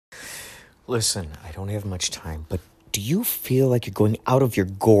Listen, I don't have much time, but do you feel like you're going out of your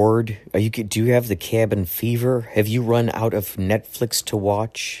gourd? Do you have the cabin fever? Have you run out of Netflix to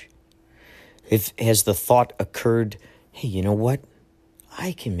watch? Has the thought occurred, hey, you know what?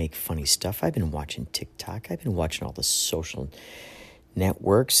 I can make funny stuff. I've been watching TikTok. I've been watching all the social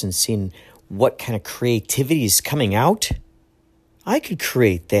networks and seeing what kind of creativity is coming out. I could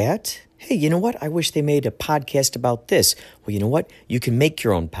create that. Hey, you know what? I wish they made a podcast about this. Well, you know what? You can make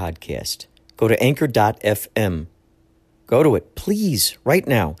your own podcast. Go to anchor.fm. Go to it, please, right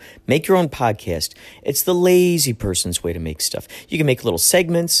now. Make your own podcast. It's the lazy person's way to make stuff. You can make little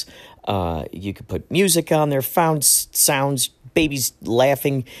segments. You can put music on there, found sounds, babies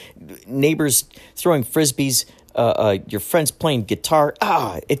laughing, neighbors throwing frisbees, your friends playing guitar.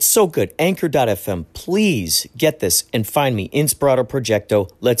 It's so good. Anchor.fm. Please get this and find me. Inspirato Projecto.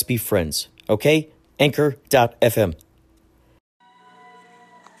 Let's be friends. Okay? Anchor.fm.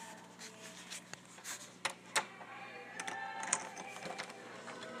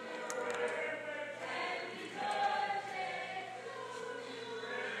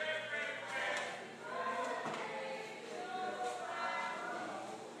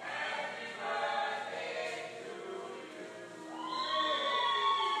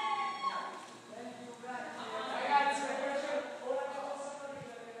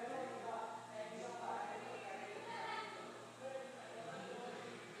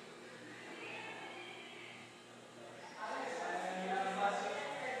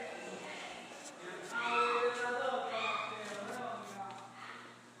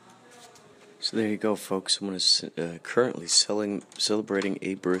 So there you go, folks. I'm currently celebrating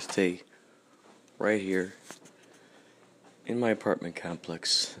a birthday right here in my apartment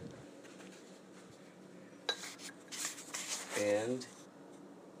complex. And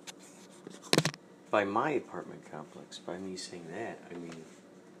by my apartment complex, by me saying that, I mean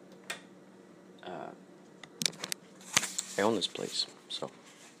I own this place, so.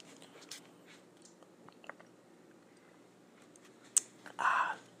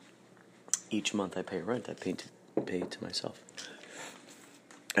 Each month I pay rent. I pay to myself.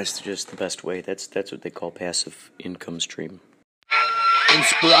 That's just the best way. That's what they call passive income stream.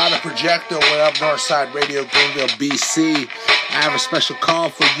 Inspirato Projecto, what up, Northside Radio, Greenville, BC. I have a special call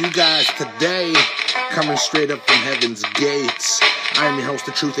for you guys today, coming straight up from Heaven's Gates. I am your host,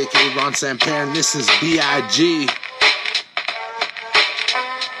 The Truth, aka Ron Samper, and this is B.I.G.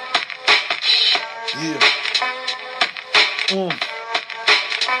 Yeah.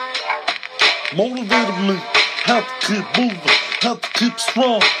 Motivated me, have to keep moving, have to keep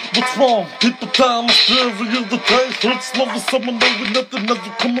strong. What's wrong? People die every other day. Hurts loving someone over nothing, never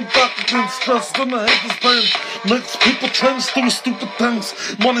coming back again. Stress and the hate is pain makes people change through stupid things.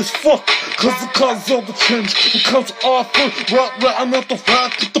 Money's fucked, cause it causes all the change. It comes offer, ratting out the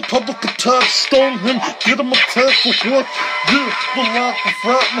fact, get the public attack, stone him, get him attacked for what? Yeah, the lack of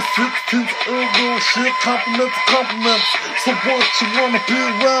rap, my 16th real shit, compliments. So what, you wanna be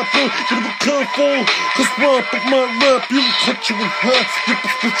a rapper? You gotta be careful, cause rapper might rap, you will cut you in half, you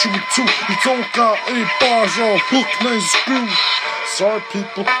will split you in two. You don't got 8 bars or hook, names screw. Sorry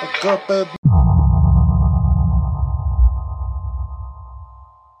people, I got bad.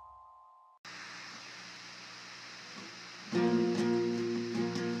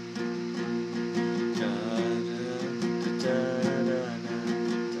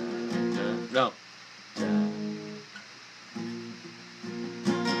 No. Yeah.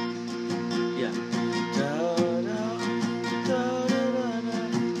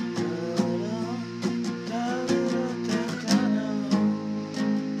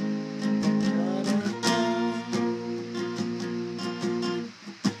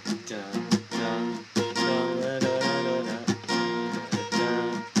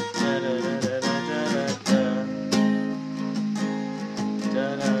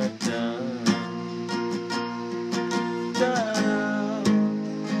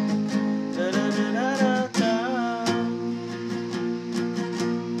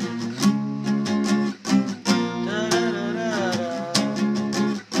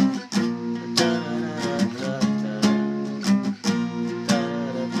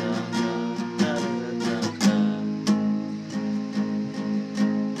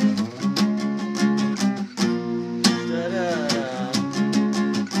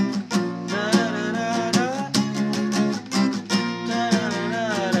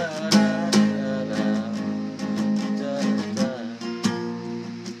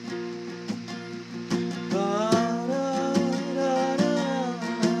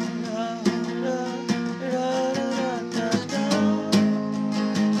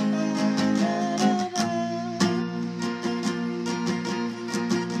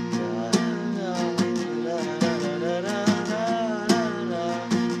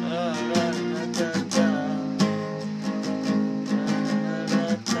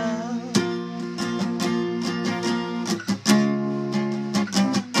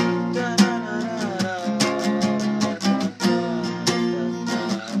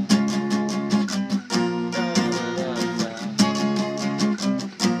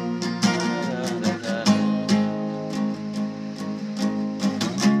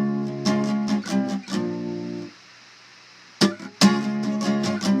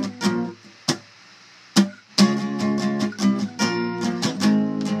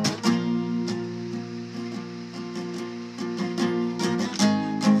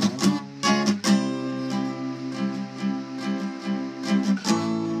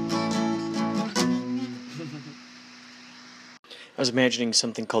 was imagining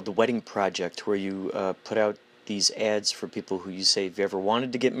something called the Wedding Project, where you put out these ads for people who you say, if you ever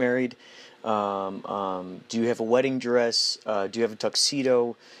wanted to get married, do you have a wedding dress? Do you have a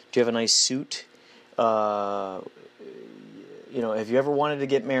tuxedo? Do you have a nice suit? If you ever wanted to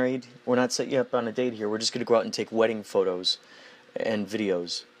get married, we're not setting you up on a date here. We're just going to go out and take wedding photos and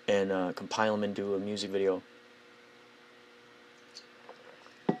videos and compile them into a music video.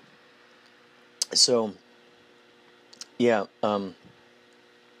 So, yeah,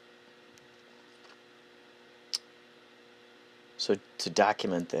 so to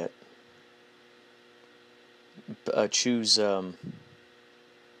document that, choose, you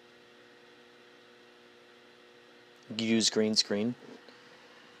use green screen,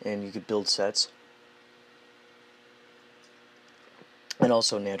 and you could build sets, and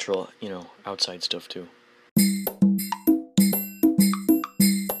also natural, outside stuff too.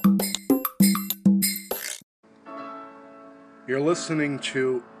 You're listening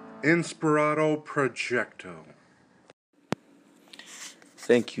to Inspirato Projecto.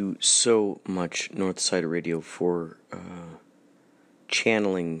 Thank you so much, Northside Radio, for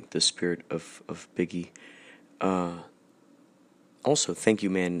channeling the spirit of Biggie. Also, thank you,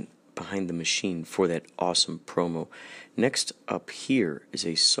 man, behind the machine, for that awesome promo. Next up here is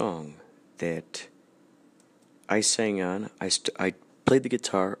a song that I sang on. I played the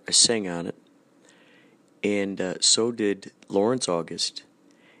guitar, I sang on it, and so did Lawrence August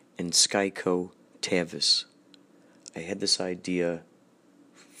and Skyco Tavis. I had this idea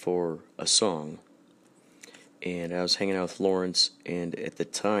for a song, and I was hanging out with Lawrence, and at the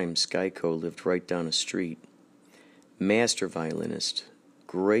time Skyco lived right down the street. Master violinist,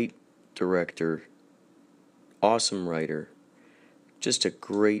 great director, awesome writer, just a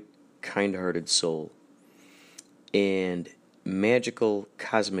great kind-hearted soul, and magical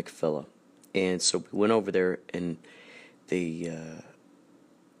cosmic fella. And so we went over there, and he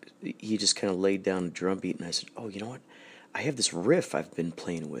just kind of laid down a drum beat, and I said, oh, you know what? I have this riff I've been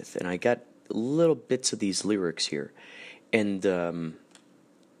playing with, and I got little bits of these lyrics here. And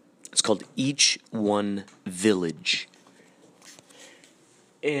it's called Each One Village.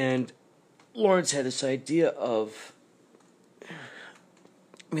 And Lawrence had this idea of,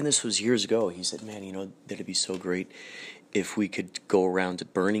 this was years ago. He said, man, that'd be so great if we could go around to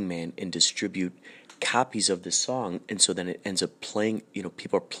Burning Man and distribute copies of the song, and so then it ends up playing,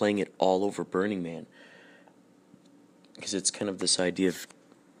 people are playing it all over Burning Man. Because it's kind of this idea of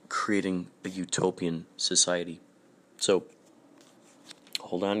creating a utopian society. So,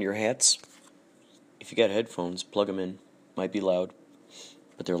 hold on to your hats. If you got headphones, plug them in. Might be loud,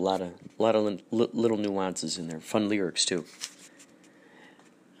 but there are a lot of little nuances in there. Fun lyrics too.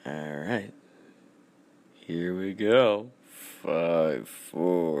 All right, here we go. 5,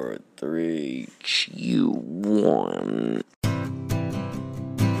 4, 3, 2, 1.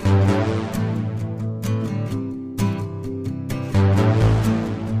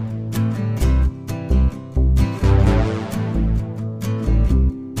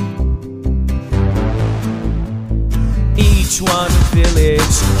 Each one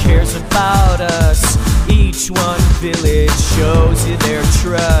village cares about us. Each one village shows you their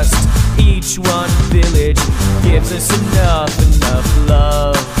trust. Each one village gives us enough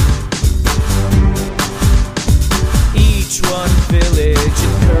love. Each one village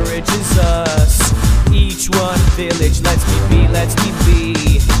encourages us. Each one village lets me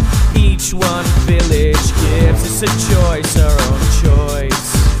be. Each one village gives us a choice, our own choice.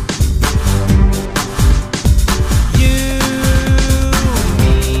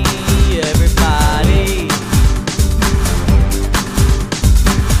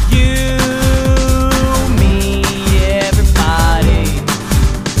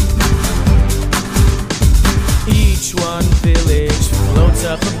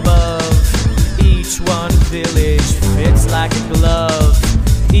 Up above, each one village fits like a glove.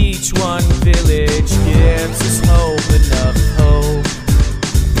 Each one village gives us hope, enough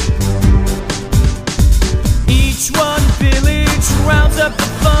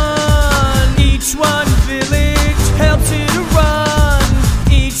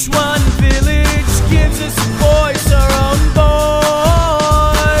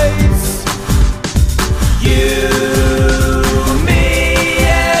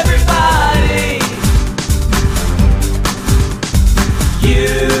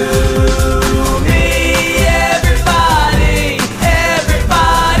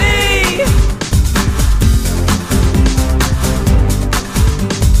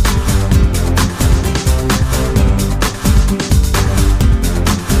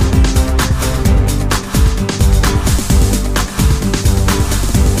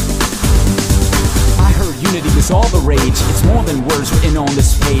There's more than words written on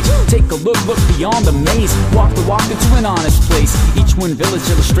this page. Take a look beyond the maze. Walk the walk into an honest place. Each one village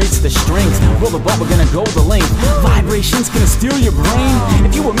illustrates the strings. Roll the ball, we're gonna go the length. Vibrations gonna steal your brain.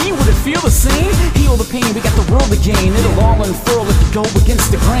 If you were me, would it feel the same? Heal the pain, we got the world to gain. It'll all unfurl if you go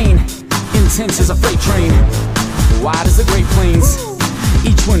against the grain. Intense as a freight train, wide as the Great Plains.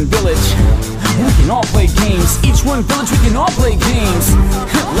 Each one village, we can all play games. Each one village, we can all play games.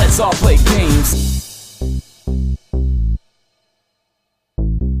 Let's all play games.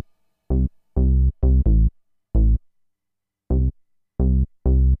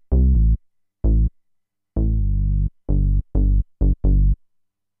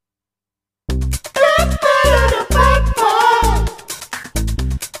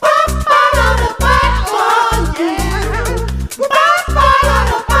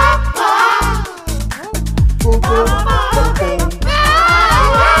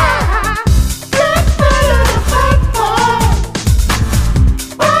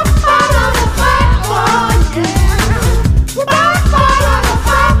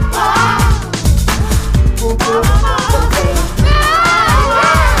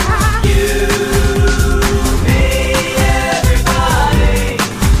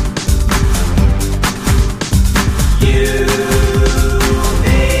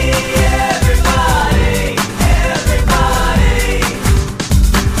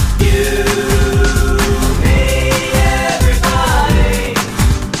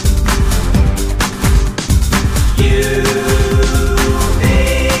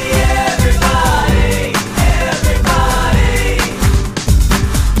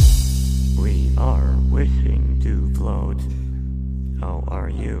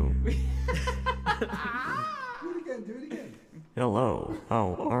 Hello,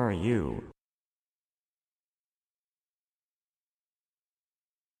 how are you?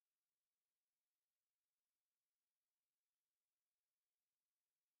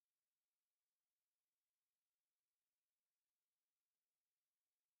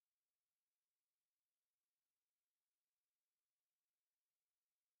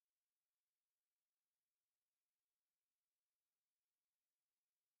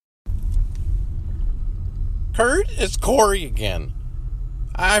 Kurt, it's Corey again.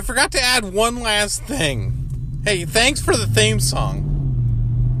 I forgot to add one last thing. Hey, thanks for the theme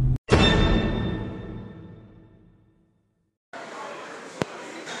song.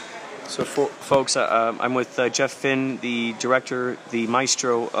 So, folks, I'm with Jeff Finn, the director, the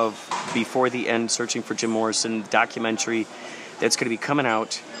maestro of Before the End, Searching for Jim Morrison, documentary that's going to be coming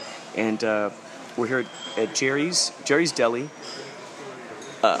out. And we're here at Jerry's Deli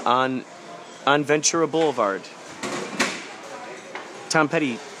on Ventura Boulevard. Tom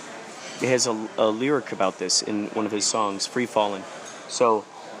Petty has a lyric about this in one of his songs, Free Fallin'. So,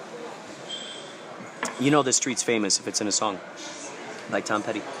 you know the street's famous if it's in a song, like Tom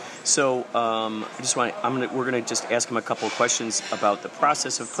Petty. So, we're gonna just ask him a couple of questions about the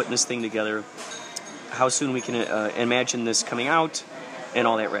process of putting this thing together, how soon we can imagine this coming out, and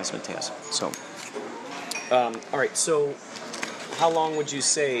all that razzmatazz. So, all right. So, how long would you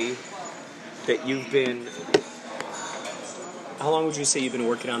say that you've been? How long would you say you've been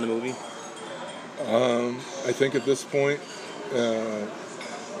working on the movie? I think at this point,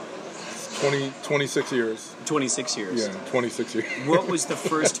 26 years. 26 years. Yeah, 26 years. What was the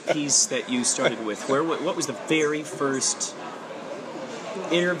first piece that you started with? What was the very first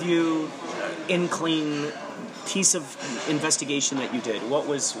interview, inkling piece of investigation that you did?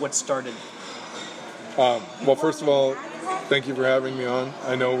 What started? Well, first of all, thank you for having me on.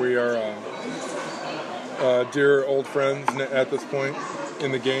 I know we are dear old friends at this point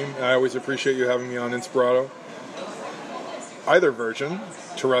in the game. I always appreciate you having me on Inspirato. Either version,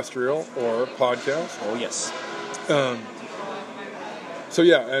 terrestrial or podcast. Oh, yes. So,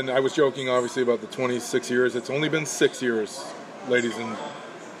 yeah, and I was joking, obviously, about the 26 years. It's only been 6 years, ladies and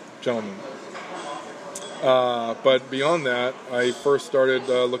gentlemen. But beyond that, I first started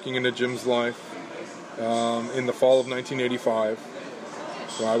looking into Jim's life in the fall of 1985.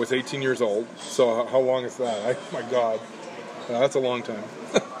 So I was 18 years old. So how long is that? My God, that's a long time.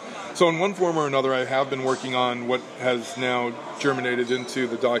 So in one form or another, I have been working on what has now germinated into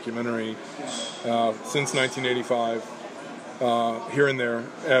the documentary since 1985, here and there.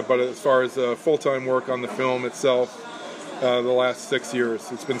 But as far as full-time work on the film itself, the last 6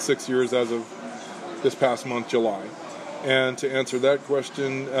 years. It's been 6 years as of this past month, July. And to answer that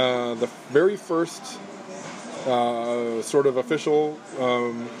question, the very first sort of official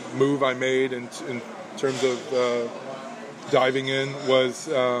move I made in terms of diving in was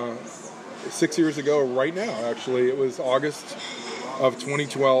 6 years ago right now, actually. It was August of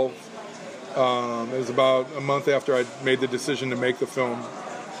 2012. It was about a month after I made the decision to make the film,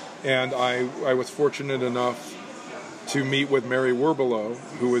 and I was fortunate enough to meet with Mary Werbelow,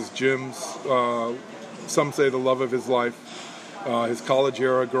 who was Jim's, some say the love of his life, his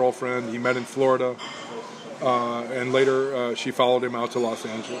college-era girlfriend. He met in Florida, and later she followed him out to Los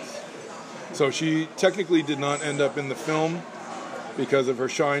Angeles. So she technically did not end up in the film because of her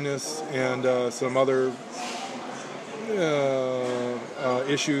shyness and some other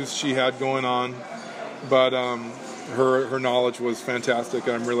issues she had going on, but her knowledge was fantastic,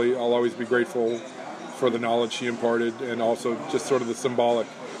 and I'll always be grateful for the knowledge she imparted, and also just sort of the symbolic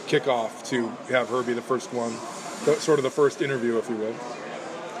kickoff to have her be the first one, sort of the first interview, if you will.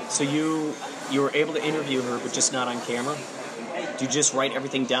 So you were able to interview her, but just not on camera? Did you just write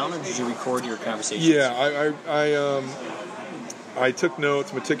everything down, or did you record your conversations? Yeah, I took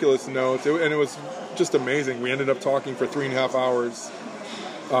notes, meticulous notes, and it was just amazing. We ended up talking for 3.5 hours.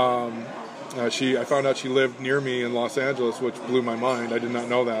 I found out she lived near me in Los Angeles, which blew my mind. I did not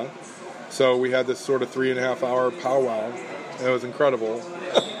know that. So we had this sort of 3.5 hour powwow. It was incredible.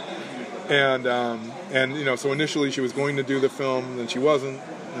 And so initially she was going to do the film, then she wasn't,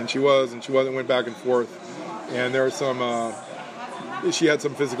 and she was, and she wasn't, went back and forth. And there were she had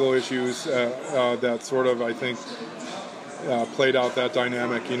some physical issues that sort of, I think, played out that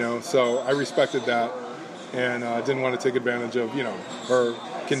dynamic, So I respected that and didn't want to take advantage of, her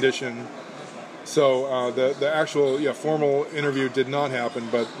condition. So the actual formal interview did not happen,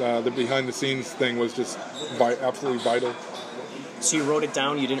 but the behind-the-scenes thing was just absolutely vital. So you wrote it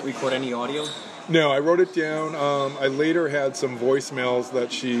down? You didn't record any audio? No, I wrote it down. I later had some voicemails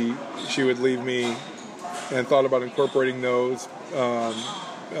that she would leave me, and thought about incorporating those,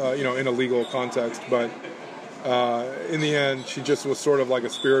 in a legal context. But in the end, she just was sort of like a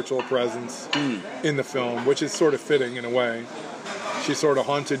spiritual presence in the film, which is sort of fitting in a way. She sort of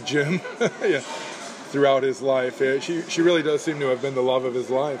haunted Jim throughout his life. She really does seem to have been the love of his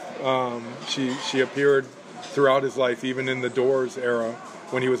life. She appeared throughout his life, even in the Doors era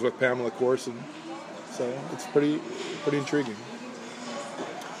when he was with Pamela Corson. So it's pretty intriguing.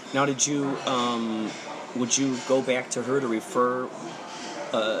 Now, would you go back to her to refer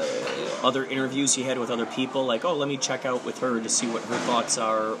other interviews you had with other people? Like, let me check out with her to see what her thoughts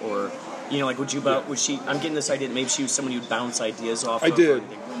are, or would she? I'm getting this idea that maybe she was someone you'd bounce ideas off. I did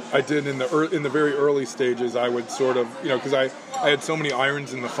in the very early stages. I would sort of, because I had so many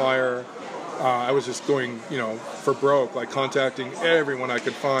irons in the fire. I was just going, for broke, like contacting everyone I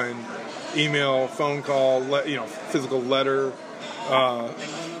could find, email, phone call, physical letter.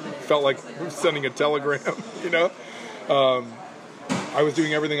 Felt like sending a telegram, I was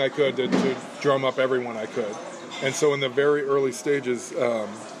doing everything I could to drum up everyone I could. And so in the very early stages,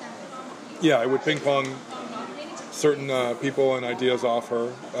 I would ping pong certain people and ideas off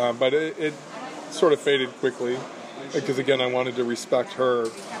her. But it sort of faded quickly because, again, I wanted to respect her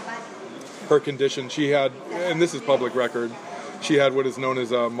condition. She had, and this is public record, she had what is known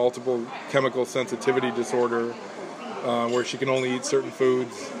as a multiple chemical sensitivity disorder, where she can only eat certain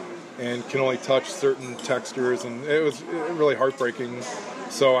foods and can only touch certain textures, and it was really heartbreaking.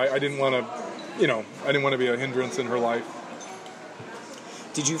 So I didn't want to, be a hindrance in her life.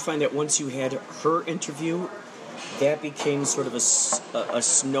 Did you find that once you had her interview, that became sort of a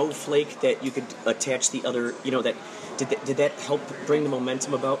snowflake that you could attach the other, did that help bring the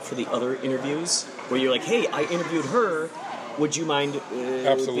momentum about for the other interviews? Where you're like, hey, I interviewed her, would you mind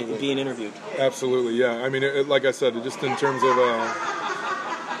being interviewed? Absolutely, yeah. I mean, like I said, just in terms of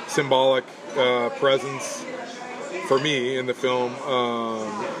symbolic presence for me in the film,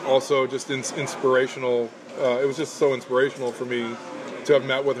 also just inspirational. It was just so inspirational for me to have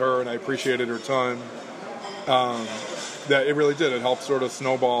met with her, and I appreciated her time. That it really did. It helped sort of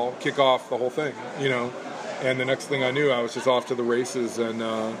snowball, kick off the whole thing, And the next thing I knew, I was just off to the races, and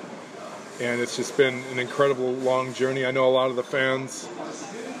it's just been an incredible long journey. I know a lot of the fans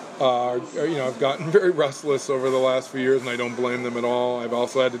have gotten very restless over the last few years, and I don't blame them at all. I've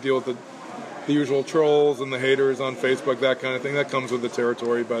also had to deal with the usual trolls and the haters on Facebook, that kind of thing. That comes with the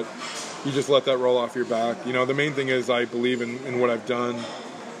territory, but you just let that roll off your back. The main thing is I believe in what I've done,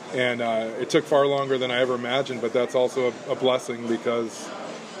 and it took far longer than I ever imagined, but that's also a blessing because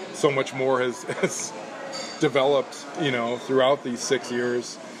so much more has developed, throughout these 6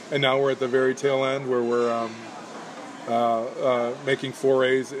 years. And now we're at the very tail end where we're making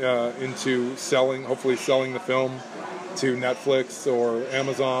forays into hopefully selling the film to Netflix or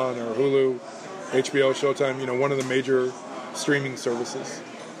Amazon or Hulu, HBO, Showtime, one of the major streaming services.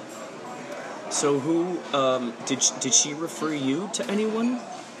 So who, did she refer you to anyone?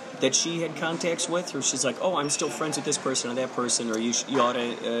 that she had contacts with, or she's like, oh, I'm still friends with this person or that person, or you ought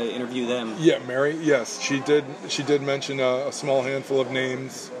to interview them? Yeah, Mary. Yes, she did. She did mention a small handful of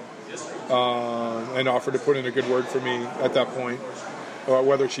names, and offered to put in a good word for me at that point.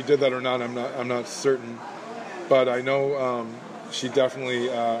 Whether she did that or not, I'm not certain. But I know she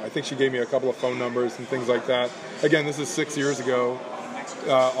definitely. I think she gave me a couple of phone numbers and things like that. Again, this is 6 years ago,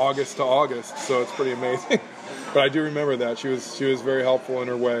 August to August, so it's pretty amazing. But I do remember that she was very helpful in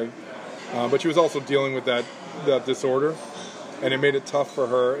her way. But she was also dealing with that disorder, and it made it tough for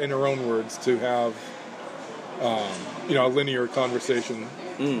her, in her own words, to have a linear conversation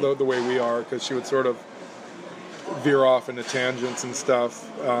the way we are, because she would sort of veer off into tangents and stuff.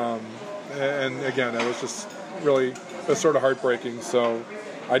 And again, it was just really, it was sort of heartbreaking. So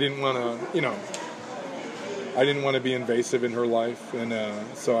I didn't want to be invasive in her life, and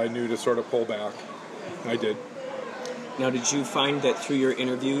so I knew to sort of pull back. I did. Now, did you find that through your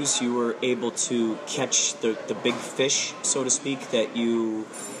interviews you were able to catch the big fish, so to speak, that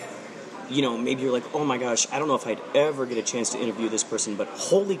maybe you're like, oh my gosh, I don't know if I'd ever get a chance to interview this person, but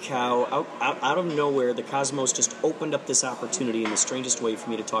holy cow, out of nowhere, the cosmos just opened up this opportunity in the strangest way for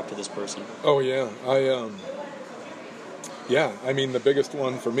me to talk to this person? Oh, yeah. I mean, the biggest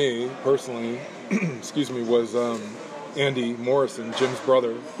one for me, personally, excuse me, was Andy Morrison, Jim's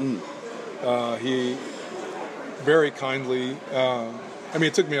brother. He very kindly,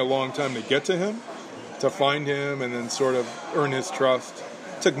 it took me a long time to get to him, to find him, and then sort of earn his trust.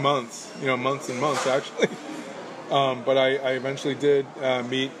 It took months and months, actually. But I eventually did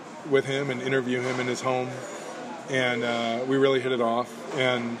meet with him and interview him in his home, and we really hit it off.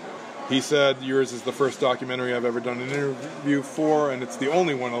 And he said, yours is the first documentary I've ever done an interview for, and it's the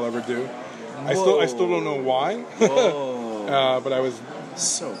only one I'll ever do. I still don't know why. Whoa. But I was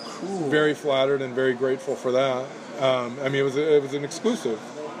so cool. Very flattered and very grateful for that. It was an exclusive.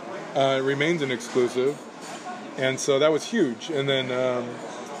 It remains an exclusive, and so that was huge. And then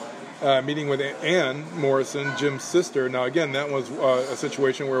meeting with Ann Morrison, Jim's sister. Now again, that was a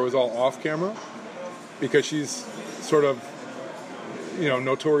situation where it was all off camera, because she's sort of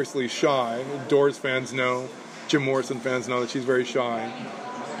notoriously shy. Doors fans know, Jim Morrison fans know that she's very shy.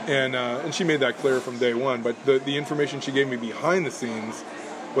 And she made that clear from day one. But the information she gave me behind the scenes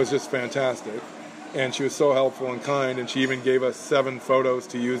was just fantastic. And she was so helpful and kind. And she even gave us 7 photos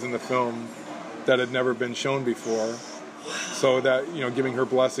to use in the film that had never been shown before. So that, giving her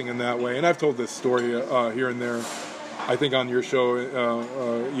blessing in that way. And I've told this story here and there, I think on your show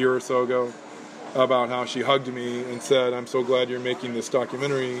a year or so ago, about how she hugged me and said, I'm so glad you're making this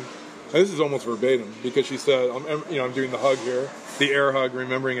documentary. And this is almost verbatim, because she said, I'm doing the hug here, the air hug,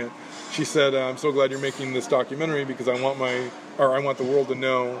 remembering it. She said, I'm so glad you're making this documentary, because I want the world to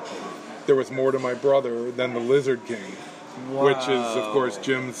know there was more to my brother than the Lizard King. Wow. Which is, of course,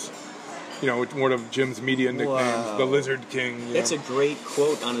 Jim's, one of Jim's media nicknames, wow. The Lizard King. That's a great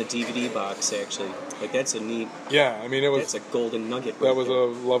quote on a DVD box, actually. Like, that's a neat... Yeah, that's a golden nugget. That was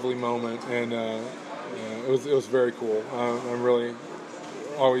a lovely moment, and it was very cool. I'm really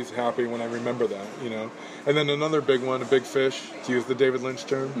always happy when I remember that, And then another big one, a big fish, to use the David Lynch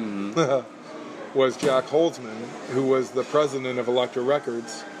term, was Jack Holzman, who was the president of Elektra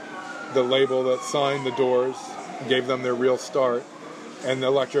Records, the label that signed the Doors, gave them their real start. And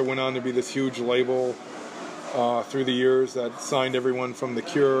Elektra went on to be this huge label through the years that signed everyone from The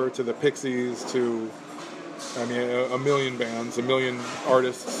Cure to the Pixies to, a million bands, a million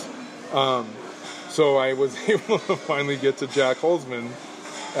artists. So I was able to finally get to Jack Holzman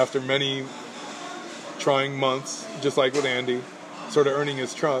after many trying months, just like with Andy, sort of earning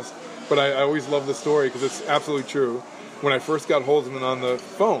his trust. But I always love the story because it's absolutely true. When I first got Holzman on the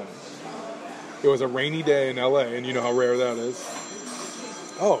phone, it was a rainy day in LA, and you know how rare that is.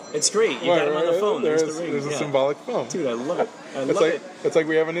 Oh, it's great. You got him on the phone. There's the ring. There's a symbolic phone. Dude, I love it. It's like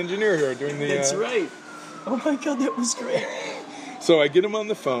we have an engineer here doing the... That's right. Oh my God, that was great. So I get him on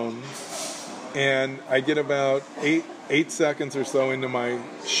the phone, and I get about eight seconds or so into my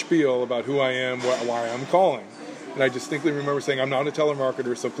spiel about who I am, why I'm calling. And I distinctly remember saying, I'm not a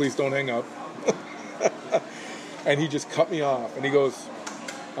telemarketer, so please don't hang up. And he just cut me off. And he goes,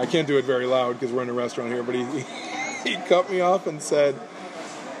 I can't do it very loud because we're in a restaurant here, but he cut me off and said,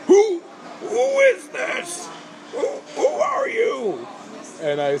 Who is this? Who are you?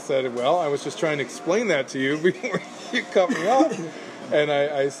 And I said, well, I was just trying to explain that to you before you cut me off. And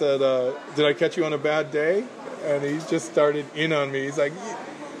I said, did I catch you on a bad day? And he just started in on me. He's like,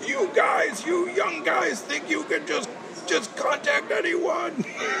 you young guys think you can just contact anyone.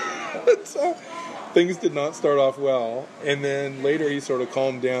 So things did not start off well. And then later he sort of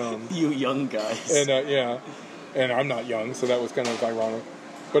calmed down. You young guys. And yeah, and I'm not young, so that was kind of ironic.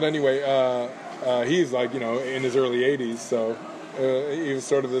 But anyway, he's like, in his early 80s, so he was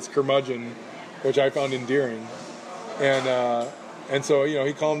sort of this curmudgeon, which I found endearing. And so,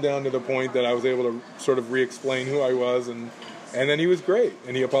 he calmed down to the point that I was able to sort of re-explain who I was, and then he was great.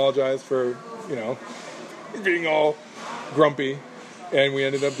 And he apologized for, being all grumpy, and we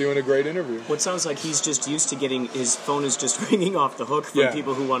ended up doing a great interview. Well, it sounds like he's just used to getting, his phone is just ringing off the hook from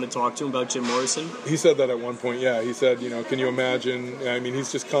people who want to talk to him about Jim Morrison. He said that at one point, yeah. He said, can you imagine, I mean,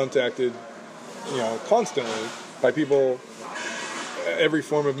 he's just contacted, constantly by people, every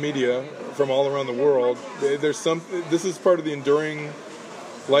form of media from all around the world. This is part of the enduring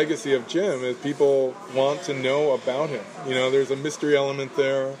legacy of Jim, is people want to know about him. There's a mystery element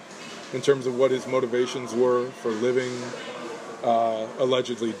there in terms of what his motivations were for living,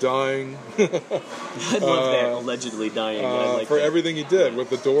 allegedly dying. I love that, allegedly dying. I like for that. everything he did with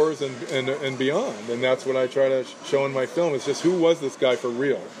the Doors and beyond. And that's what I try to show in my film. It's just, who was this guy for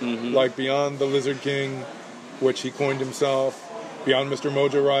real? Mm-hmm. Like, beyond the Lizard King, which he coined himself, beyond Mr.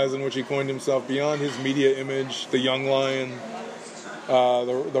 Mojo Rising, which he coined himself, beyond his media image, the Young Lion,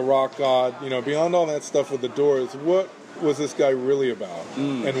 the Rock God, beyond all that stuff with the Doors, what was this guy really about,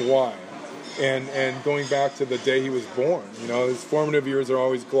 and why? And going back to the day he was born, his formative years are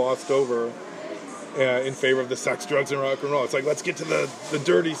always glossed over in favor of the sex, drugs, and rock and roll. It's like, let's get to the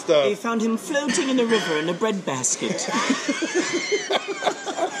dirty stuff. They found him floating in the river in a bread basket.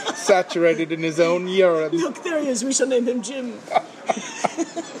 Saturated in his own urine. Look, there he is. We shall name him Jim.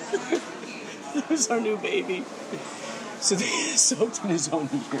 There's our new baby. So they soaked in his own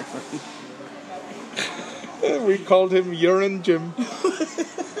urine. We called him Urine Jim.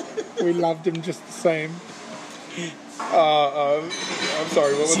 We loved him just the same. I'm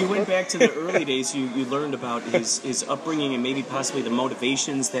sorry, what was So you went back to the early days. You learned about his upbringing and maybe possibly the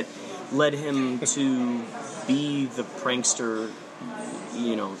motivations that led him to be the prankster,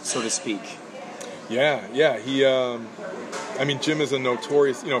 so to speak. Yeah. He, Jim is a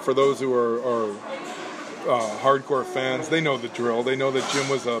notorious, for those who are hardcore fans, they know the drill. They know that Jim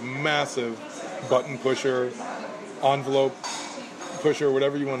was a massive button pusher, envelope pusher,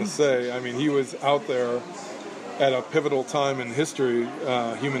 whatever you want to say. I mean, he was out there at a pivotal time in history,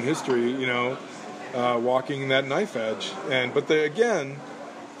 human history, walking that knife edge. But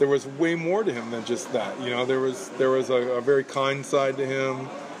there was way more to him than just that. There was a very kind side to him,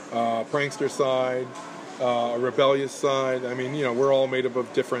 prankster side, a rebellious side. I mean, we're all made up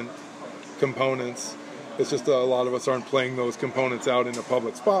of different components. It's just a lot of us aren't playing those components out in the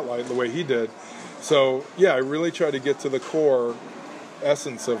public spotlight the way he did. So, yeah, I really try to get to the core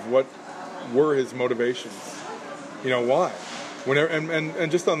essence of what were his motivations. Why? Whenever,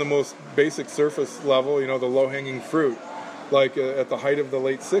 and just on the most basic surface level, the low-hanging fruit. Like at the height of the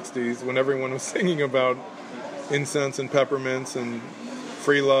late 60s, when everyone was singing about incense and peppermints and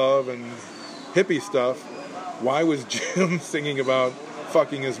free love and hippie stuff, why was Jim singing about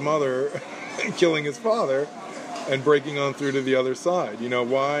fucking his mother and killing his father and breaking on through to the other side?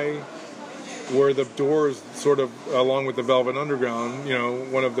 Why were the Doors sort of, along with the Velvet Underground,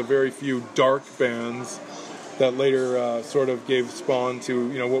 one of the very few dark bands that later sort of gave spawn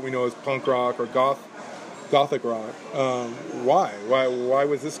to, what we know as punk rock or gothic rock? Why? Why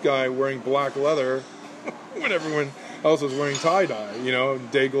was this guy wearing black leather when everyone else was wearing tie-dye,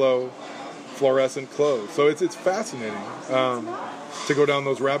 day-glow fluorescent clothes? So it's fascinating to go down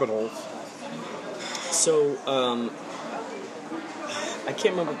those rabbit holes. So, I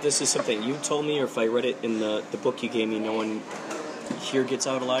can't remember if this is something you told me or if I read it in the book you gave me, No One Here Gets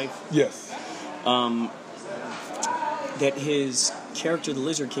Out Alive. Yes. That his character, the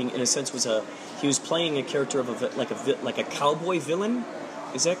Lizard King, in a sense he was playing a character of like a cowboy villain.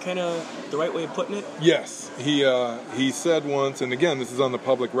 Is that kind of the right way of putting it? Yes. He said once, and again, this is on the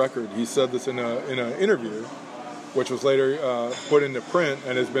public record, he said this in an interview, which was later put into print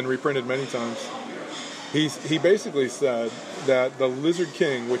and has been reprinted many times. He basically said that the Lizard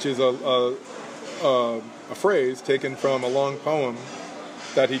King, which is a phrase taken from a long poem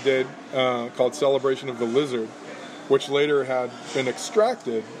that he did called Celebration of the Lizard, which later had been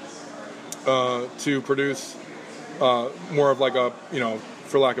extracted to produce more of like a,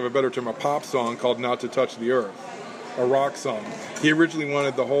 for lack of a better term, a pop song called Not to Touch the Earth, a rock song. He originally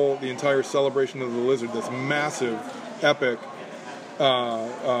wanted the entire Celebration of the Lizard, this massive epic,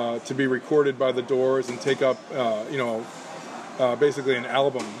 to be recorded by the Doors and take up, basically an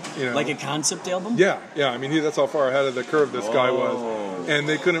album. Like a concept album? Yeah. I mean, that's how far ahead of the curve this guy was. And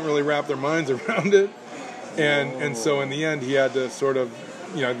they couldn't really wrap their minds around it. And so in the end, he had to sort of,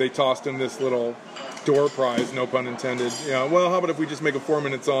 they tossed him this little door prize, no pun intended. You know, well, how about if we just make a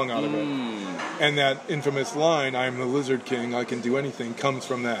 4-minute song out of it? And that infamous line, "I am the Lizard King, I can do anything," comes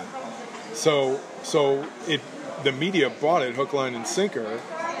from that. So the media bought it hook, line, and sinker,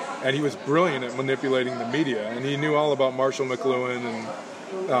 and he was brilliant at manipulating the media, and he knew all about Marshall McLuhan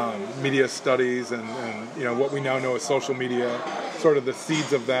and media studies and you know what we now know as social media, sort of the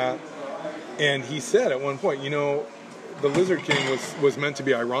seeds of that. And he said at one point, you know, the Lizard King was meant to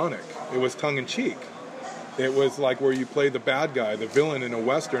be ironic. It was tongue-in-cheek. It was like where you play the bad guy, the villain in a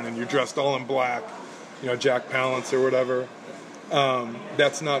Western, and you're dressed all in black, you know, Jack Palance or whatever.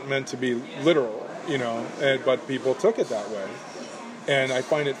 That's not meant to be literal, you know, but people took it that way. And I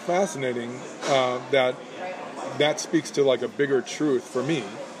find it fascinating that speaks to like a bigger truth for me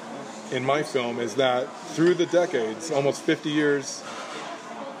in my film, is that through the decades, almost 50 years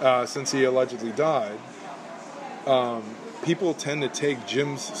since he allegedly died, people tend to take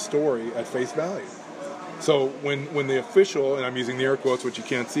Jim's story at face value. So when the official, and I'm using the air quotes, which you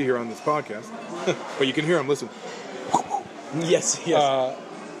can't see here on this podcast, but you can hear them, listen. Yes.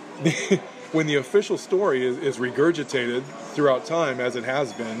 When the official story is regurgitated throughout time, as it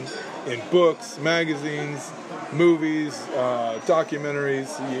has been, in books, magazines, movies,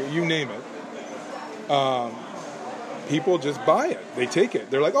 documentaries, you name it, people just buy it. They take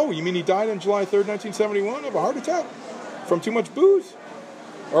it. They're like, oh, you mean he died on July 3rd, 1971 of a heart attack from too much booze?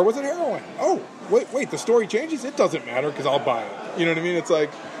 Or was it heroin? Oh, wait, the story changes? It doesn't matter because I'll buy it. You know what I mean? It's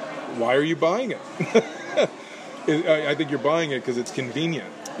like, why are you buying it? I think you're buying it because it's convenient.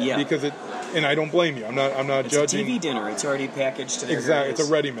 Yeah. Because and I don't blame you. I'm not judging. It's a TV dinner. It's already packaged to their Exactly. It's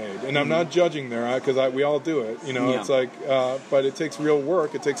a ready-made. And I'm not judging there because we all do it. You know, Yeah. it's like, but it takes real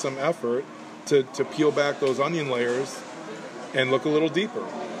work. It takes some effort to peel back those onion layers and look a little deeper.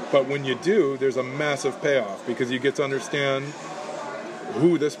 But when you do, there's a massive payoff because you get to understand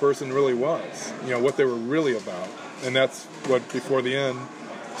who this person really was, you know, what they were really about. And that's what, before the end,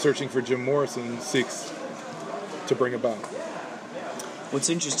 Searching for Jim Morrison seeks to bring about. What's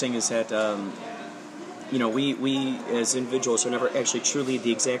interesting is that, you know, we as individuals are never actually truly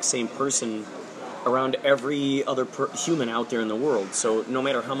the exact same person around every other human out there in the world. So no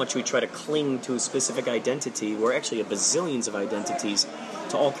matter how much we try to cling to a specific identity, we're actually a bazillions of identities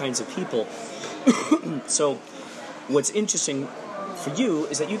to all kinds of people. So what's interesting for you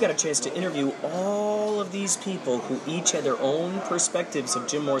is that you got a chance to interview all of these people who each had their own perspectives of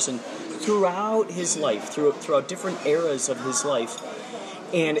Jim Morrison throughout his life, throughout different eras of his life.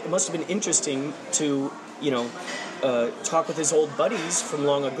 And it must have been interesting to, you know, talk with his old buddies from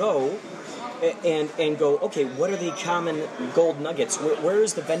long ago and go, okay, what are the common gold nuggets? Where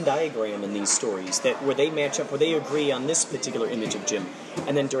is the Venn diagram in these stories where they match up, where they agree on this particular image of Jim?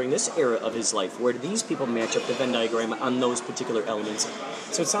 And then during this era of his life, where do these people match up the Venn diagram on those particular elements?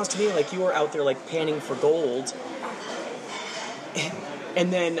 So it sounds to me like you were out there like panning for gold.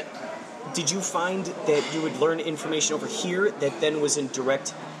 And then did you find that you would learn information over here that then was in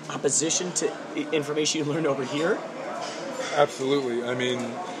direct opposition to information you learned over here? Absolutely. I mean,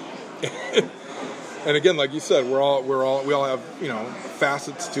 and again, like you said, we all have, you know,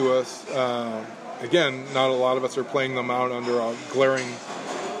 facets to us. Again, not a lot of us are playing them out under a glaring,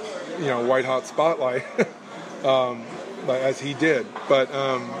 you know, white hot spotlight, as he did. But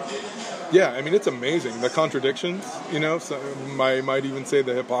yeah, I mean, it's amazing the contradictions. You know, so I might even say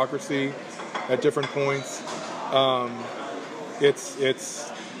the hypocrisy at different points.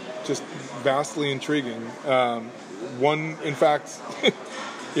 It's just vastly intriguing. In fact.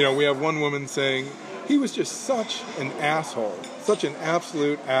 You know, we have one woman saying, he was just such an asshole, such an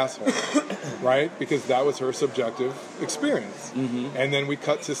absolute asshole, right? Because that was her subjective experience. Mm-hmm. And then we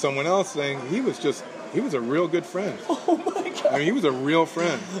cut to someone else saying, he was a real good friend. Oh my God. I mean, he was a real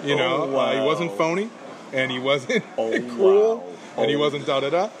friend, you know. Wow. He wasn't phony, and he wasn't cruel, and he wasn't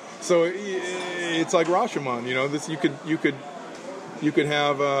da-da-da. So it's like Rashomon, you know, this you could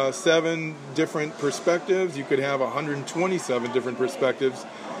have 7 different perspectives. You could have 127 different perspectives.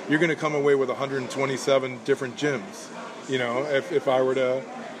 You're going to come away with 127 different Jims. You know, if I were to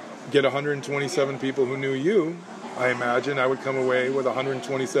get 127 people who knew you, I imagine I would come away with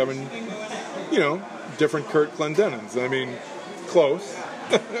 127, you know, different Kurt Clendenons. I mean, close,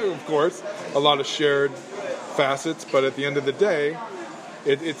 of course. A lot of shared facets, but at the end of the day,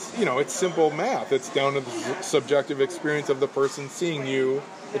 it's you know, it's simple math. It's down to the subjective experience of the person seeing you,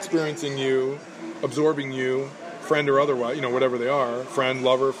 experiencing you, absorbing you, friend or otherwise, you know, whatever they are, friend,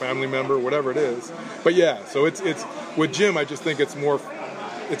 lover, family member, whatever it is. But yeah, so it's with Jim, I just think it's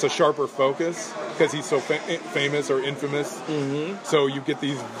a sharper focus because he's so famous or infamous. Mm-hmm. So you get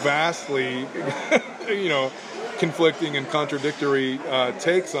these vastly, you know, conflicting and contradictory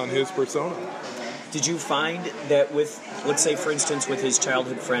takes on his persona. Did you find that with, let's say, for instance, with his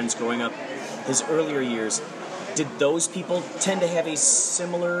childhood friends growing up, his earlier years, did those people tend to have a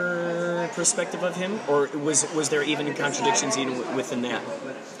similar perspective of him, or was there even contradictions even within that?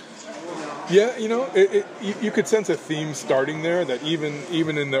 Yeah, you could sense a theme starting there, that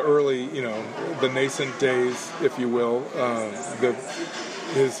even in the early, the nascent days, if you will,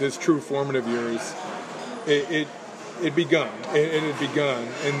 his true formative years, it had begun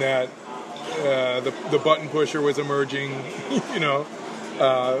in that the button pusher was emerging,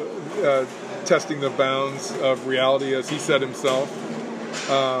 testing the bounds of reality, as he said himself,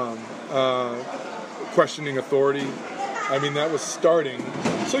 questioning authority. I mean, that was starting.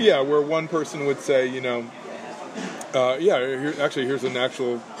 So yeah, where one person would say, here's an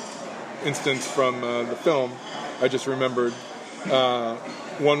actual instance from the film I just remembered.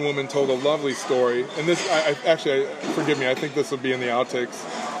 One woman told a lovely story, and this, forgive me, I think this will be in the outtakes,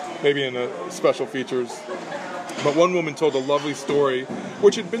 maybe in the special features. But one woman told a lovely story,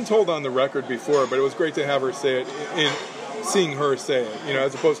 which had been told on the record before, but it was great to have her say it, seeing her say it,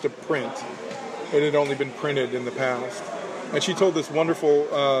 as opposed to print. It had only been printed in the past. And she told this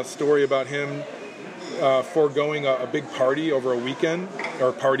wonderful story about him foregoing a big party over a weekend,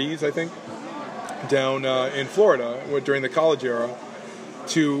 or parties, I think, down in Florida during the college era,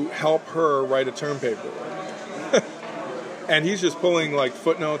 to help her write a term paper. And he's just pulling like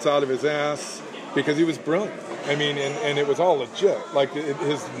footnotes out of his ass because he was brilliant. I mean, and it was all legit. Like,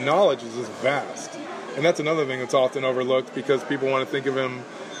 his knowledge is just vast. And that's another thing that's often overlooked, because people want to think of him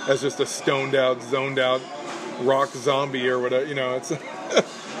as just a stoned out, zoned out rock zombie or whatever. It's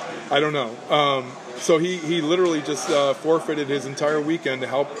I don't know. So he literally just forfeited his entire weekend to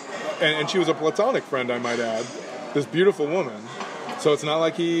help, and she was a platonic friend, I might add, this beautiful woman. So it's not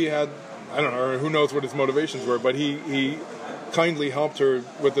like he had, I don't know, who knows what his motivations were, but he kindly helped her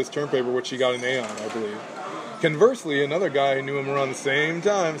with this term paper, which she got an A on, I believe. Conversely, another guy who knew him around the same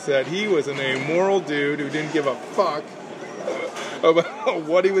time said he was an amoral dude who didn't give a fuck about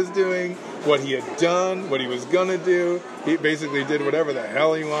what he was doing, what he had done, what he was gonna do. He basically did whatever the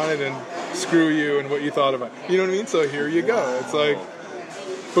hell he wanted, and screw you and what you thought about it. You know what I mean? So here you go. It's like,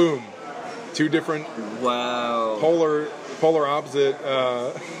 boom, two different polar opposite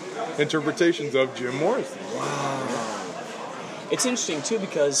interpretations of Jim Morrison. Wow. It's interesting too,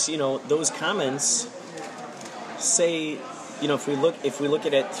 because those comments say, if we look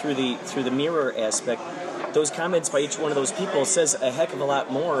at it through the mirror aspect, those comments by each one of those people says a heck of a lot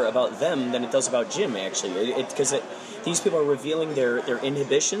more about them than it does about Jim, actually. Because these people are revealing their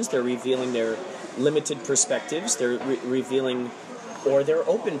inhibitions, they're revealing their limited perspectives, they're revealing, or their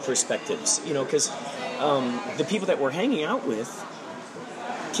open perspectives. Because the people that we're hanging out with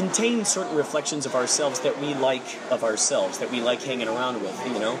contain certain reflections of ourselves that we like of ourselves, that we like hanging around with,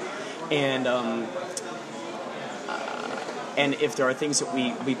 And if there are things that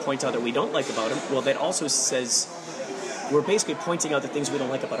we point out that we don't like about him, well, that also says we're basically pointing out the things we don't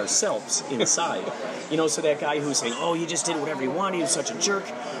like about ourselves inside. So that guy who's saying, oh, he just did whatever he wanted, he was such a jerk.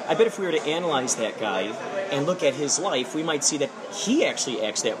 I bet if we were to analyze that guy and look at his life, we might see that he actually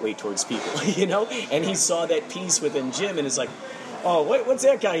acts that way towards people, And he saw that peace within Jim and is like, oh, what's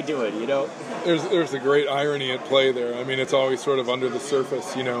that guy doing, There's a great irony at play there. I mean, it's always sort of under the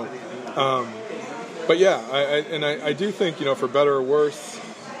surface, But yeah, I do think, for better or worse,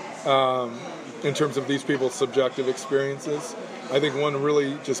 in terms of these people's subjective experiences, I think one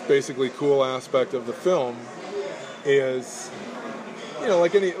really just basically cool aspect of the film is,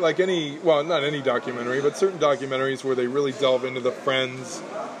 like any, well, not any documentary, but certain documentaries where they really delve into the friends,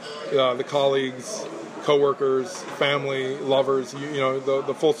 the colleagues, co-workers, family, lovers,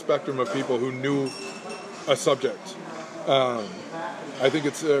 the full spectrum of people who knew a subject. I think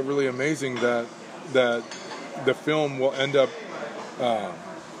it's really amazing that the film will end up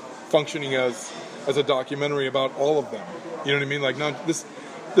functioning as a documentary about all of them. You know what I mean? Like, not this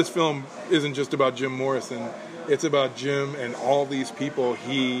film isn't just about Jim Morrison. It's about Jim and all these people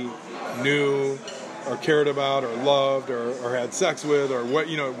he knew or cared about or loved or had sex with or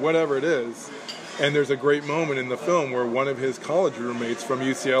whatever it is. And there's a great moment in the film where one of his college roommates from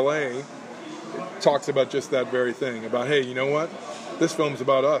UCLA talks about just that very thing, about, hey, you know what? This film's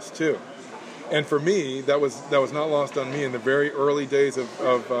about us too. And for me, that was not lost on me in the very early days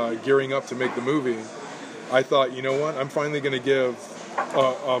of gearing up to make the movie. I thought, you know what? I'm finally going to give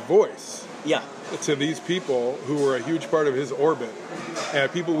a voice to these people who were a huge part of his orbit. And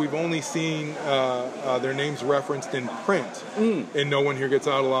people we've only seen their names referenced in print in No One Here Gets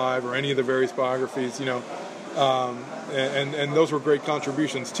Out Alive or any of the various biographies, and those were great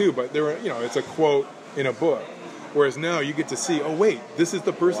contributions too. But there were, it's a quote in a book. Whereas now you get to see, oh wait, this is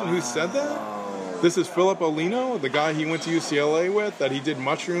the person who said that? This is Philip Olino, the guy he went to UCLA with, that he did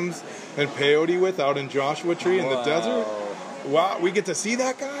mushrooms and peyote with out in Joshua Tree in the desert. Wow, we get to see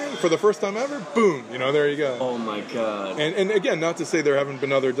that guy for the first time ever? Boom, there you go. Oh my God. And again, not to say there haven't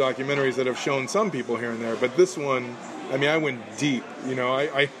been other documentaries that have shown some people here and there, but this one, I went deep.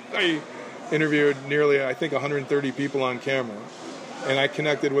 I interviewed nearly, I think, 130 people on camera. And I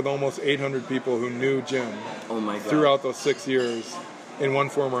connected with almost 800 people who knew Jim throughout those 6 years in one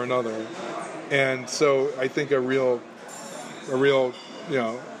form or another. And so I think a real,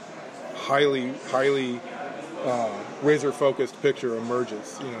 highly razor-focused picture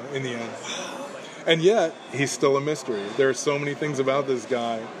emerges, in the end. And yet, he's still a mystery. There are so many things about this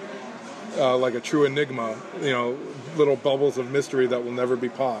guy, like a true enigma, little bubbles of mystery that will never be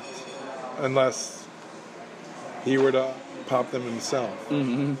popped unless he were to pop them himself.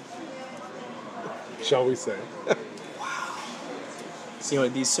 Mm-hmm. Shall we say? Wow. So,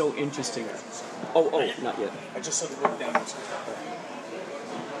 it'd be so interesting. Oh, not yet. I just saw the book down.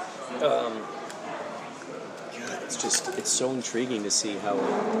 God, it's so intriguing to see how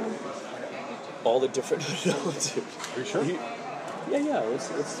all the different. Are you sure? Yeah.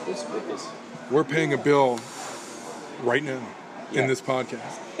 Let's read this. We're paying a bill right now in this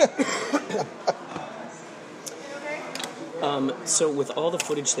podcast. So with all the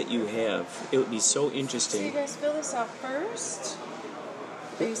footage that you have, it would be so interesting. So you guys fill this out first?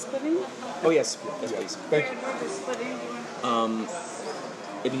 Are you splitting? Oh yes, please. Thank you.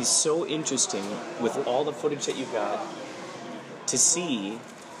 It'd be so interesting with all the footage that you got to see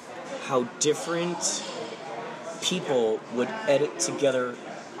how different people would edit together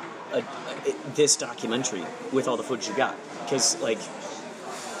this documentary with all the footage you got. Because,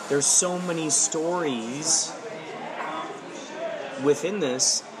 there's so many stories within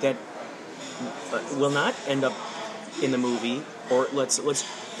this that will not end up in the movie. Or let's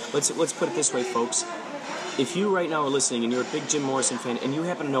put it this way, folks. If you right now are listening and you're a big Jim Morrison fan and you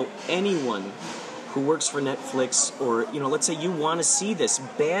happen to know anyone who works for Netflix, or let's say you want to see this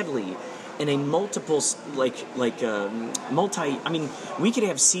badly in a multiple we could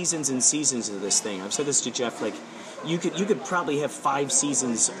have seasons and seasons of this thing. I've said this to Jeff. You could probably have 5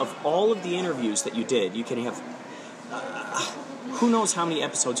 seasons of all of the interviews that you did. You could have who knows how many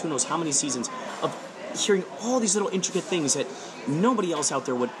episodes, who knows how many seasons of hearing all these little intricate things that nobody else out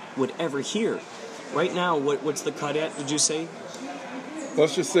there would ever hear. Right now, what's the cut at, did you say?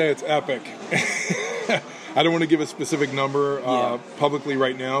 Let's just say it's epic. I don't want to give a specific number publicly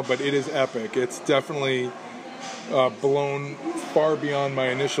right now, but it is epic. It's definitely blown far beyond my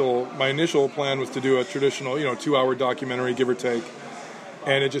initial plan was to do a traditional, 2-hour documentary, give or take.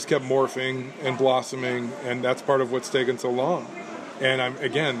 And it just kept morphing and blossoming, and that's part of what's taken so long. And I'm,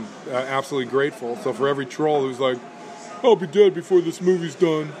 again, absolutely grateful. So for every troll who's like, I'll be dead before this movie's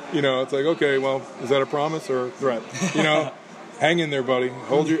done, it's like, okay, well, is that a promise or a threat? Hang in there, buddy.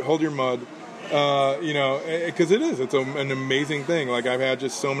 Hold your mud. Because it is. It's an amazing thing. I've had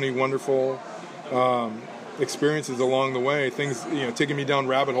just so many wonderful experiences along the way. Things, taking me down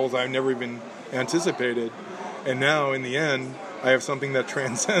rabbit holes I've never even anticipated. And now, in the end, I have something that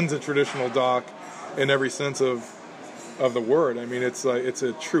transcends a traditional doc in every sense of the word. I mean, it's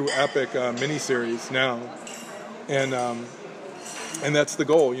a true epic miniseries now, and that's the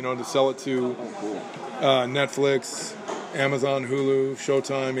goal. To sell it to Netflix, Amazon, Hulu,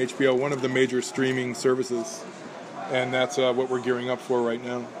 Showtime, HBO, one of the major streaming services, and that's what we're gearing up for right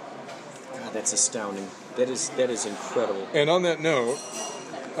now. God, that's astounding. That is incredible. And on that note,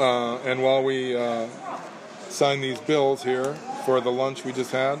 and while we sign these bills here for the lunch we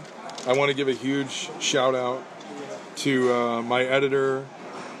just had, I want to give a huge shout out to my editor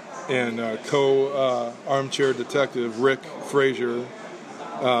and co-armchair detective, Rick Frazier.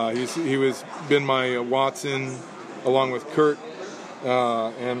 He was been my Watson, along with Kurt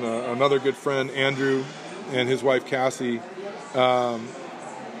and another good friend, Andrew, and his wife, Cassie.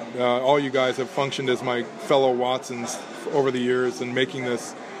 All you guys have functioned as my fellow Watsons over the years in making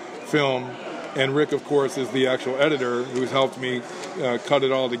this film. And Rick, of course, is the actual editor who's helped me cut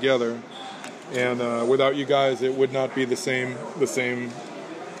it all together. And without you guys, it would not be the same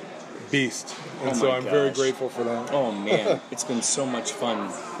beast. And so I'm very grateful for that. Oh, man. It's been so much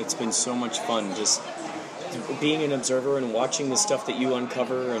fun. Just being an observer and watching the stuff that you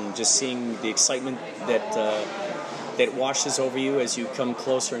uncover and just seeing the excitement that washes over you as you come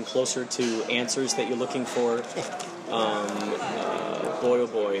closer and closer to answers that you're looking for. Boy, oh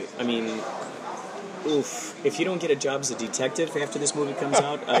boy. I mean, oof. If you don't get a job as a detective after this movie comes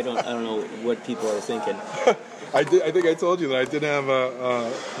out, I don't know what people are thinking. I think I told you that I did have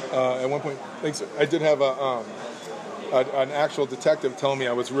at one point. Thanks. I did have an actual detective telling me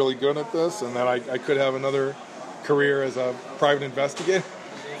I was really good at this and that I could have another career as a private investigator.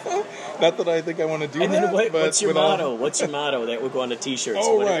 Not that I think I want to do And that. then what's your without- motto? What's your motto that would go on the T-shirts?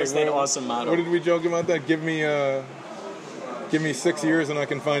 Oh, What right. was that awesome motto? What did we joke about that? Give me 6 years and I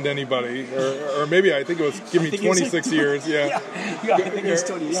can find anybody, or maybe I think it was give me 26 years. Yeah, Yeah, I think it's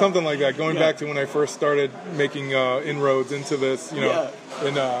 20. Yeah. something like that. Going back to when I first started making inroads into this, you know.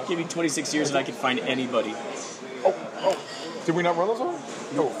 And Give me 26 years and I can find anybody. did we not run those over?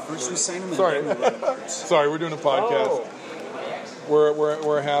 No, first we sign them. Sorry. And then we run them. Sorry, we're doing a podcast. Oh.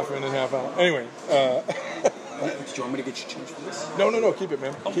 We're a half in and half out. Anyway, Do you want me to get you change for this? no, keep it,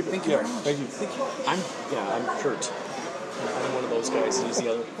 man. Keep it. Thank you Yeah, very much. Thank you. I'm Kurt. I'm one of those guys. He's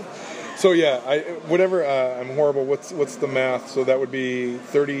the other. So yeah, I'm horrible. What's the math? So that would be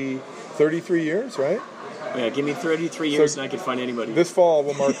 33 years, right? Yeah, give me 33 years So and I can find anybody. This fall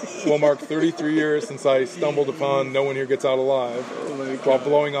will mark 33 years since I stumbled upon No One Here Gets Out Alive while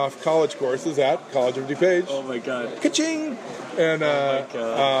blowing off college courses at College of DuPage. Oh my God. Ka-ching! And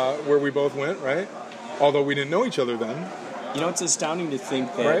where we both went, right? Although we didn't know each other then. You know, it's astounding to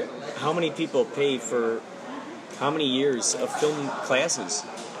think that Right. how many people pay for how many years of film classes.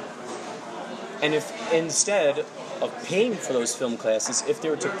 And if instead of paying for those film classes, if they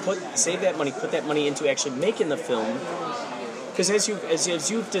were to save that money, put that money into actually making the film, because as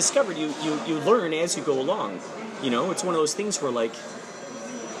you've discovered, you learn as you go along. You know, it's one of those things where like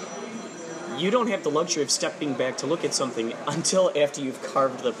you don't have the luxury of stepping back to look at something until after you've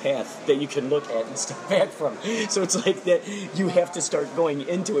carved the path that you can look at and step back from. So it's like that you have to start going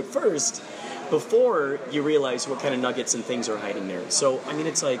into it first before you realize what kind of nuggets and things are hiding there. So, I mean,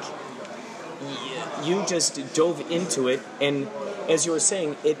 it's like you just dove into it, and as you were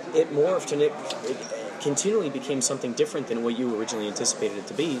saying, it morphed and it continually became something different than what you originally anticipated it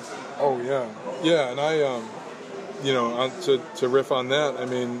to be. Oh yeah, and I, to riff on that, I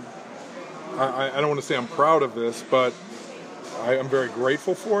mean, I don't want to say I'm proud of this, but I'm very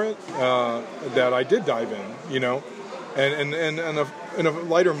grateful for it that I did dive in, you know, and in a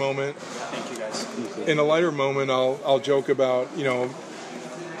lighter moment. Thank you, guys. In a lighter moment, I'll joke about, you know,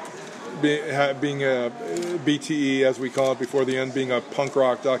 being a BTE, as we call it, before the end, being a punk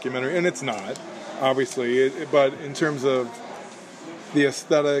rock documentary, and it's not, obviously, but in terms of the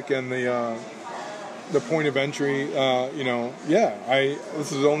aesthetic and the point of entry,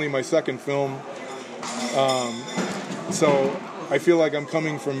 this is only my second film, so I feel like I'm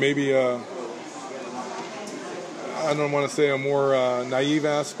coming from maybe I don't want to say a more naive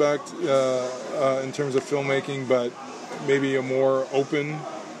aspect in terms of filmmaking, but maybe a more open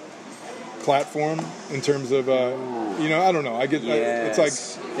platform in terms of, I don't know. It's like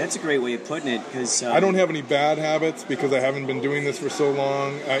that's a great way of putting it, because I don't have any bad habits because I haven't been doing this for so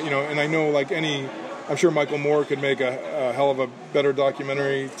long, and I know like I'm sure Michael Moore could make a hell of a better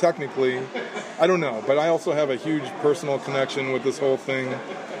documentary technically. I don't know, but I also have a huge personal connection with this whole thing,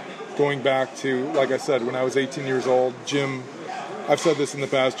 going back to, like I said, when I was 18 years old. Jim, I've said this in the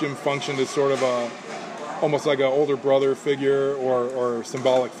past, Jim functioned as sort of almost like an older brother figure or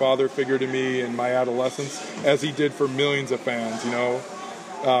symbolic father figure to me in my adolescence, as he did for millions of fans, male,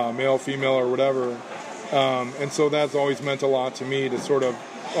 female, or whatever. And so that's always meant a lot to me, to sort of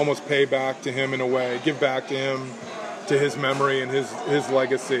almost pay back to him in a way, give back to him, to his memory and his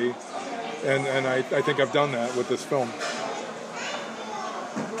legacy. And I think I've done that with this film.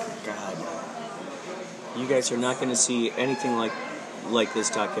 God, you guys are not going to see anything like this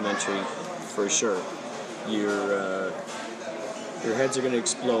documentary for sure. Your heads are going to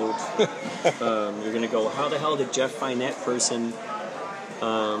explode. You're going to go, how the hell did Jeff find that person?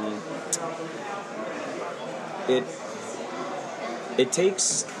 It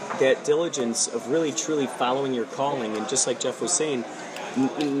takes that diligence of really truly following your calling, and just like Jeff was saying,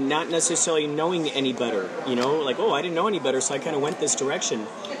 not necessarily knowing any better, like, oh, I didn't know any better, so I kind of went this direction.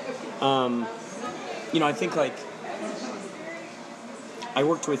 I think like I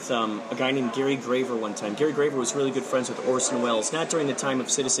worked with a guy named Gary Graver one time. Gary Graver was really good friends with Orson Welles, not during the time of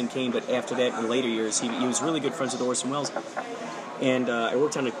Citizen Kane, but after that in later years. He was really good friends with Orson Welles. And I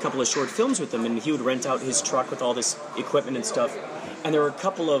worked on a couple of short films with him, and he would rent out his truck with all this equipment and stuff. And there were a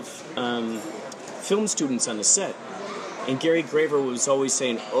couple of film students on the set. And Gary Graver was always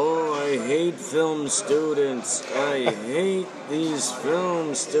saying, oh, I hate film students. I hate these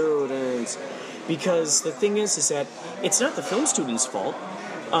film students. Because the thing is that it's not the film students' fault.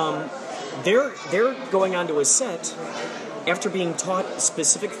 They're going onto a set after being taught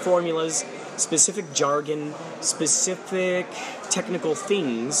specific formulas, specific jargon, specific technical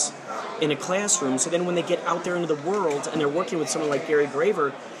things in a classroom. So then when they get out there into the world and they're working with someone like Gary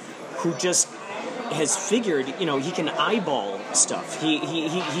Graver, who just has figured, he can eyeball stuff.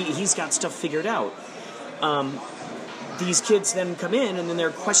 He's got stuff figured out. These kids then come in and then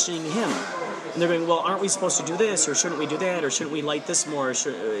they're questioning him. And they're going, well, aren't we supposed to do this, or shouldn't we do that, or shouldn't we light this more, or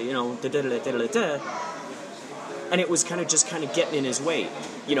da-da-da-da-da-da-da. And it was kind of getting in his way.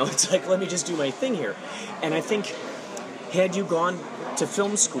 It's like, let me just do my thing here. And I think, had you gone to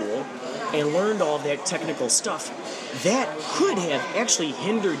film school and learned all of that technical stuff, that could have actually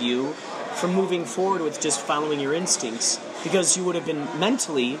hindered you from moving forward with just following your instincts, because you would have been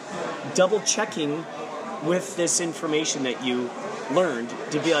mentally double-checking with this information that you learned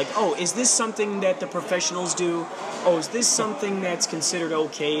to be like, oh, is this something that the professionals do? Oh, is this something that's considered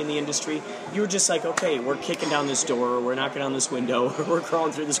okay in the industry? You were just like, okay, we're kicking down this door, or we're knocking on this window, or we're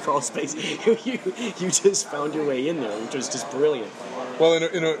crawling through this crawl space. You just found your way in there, which was just brilliant. Well,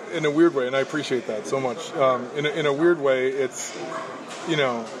 in a weird way, and I appreciate that so much. In a weird way, it's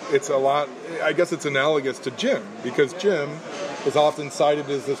it's a lot. I guess it's analogous to Jim, because Jim is often cited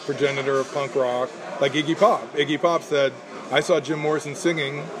as this progenitor of punk rock, like Iggy Pop. Iggy Pop said, I saw Jim Morrison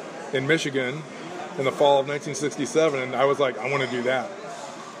singing in Michigan in the fall of 1967, and I was like, I want to do that.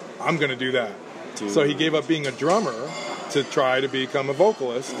 I'm going to do that. Dude. So he gave up being a drummer to try to become a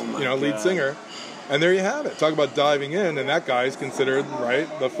vocalist, lead singer. And there you have it. Talk about diving in, and that guy is considered, right,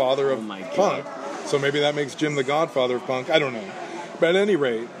 the father of punk. So maybe that makes Jim the godfather of punk. I don't know. But at any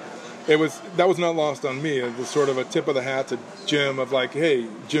rate, that was not lost on me. It was sort of a tip of the hat to Jim of like, hey,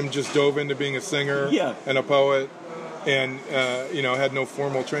 Jim just dove into being a singer and a poet, and had no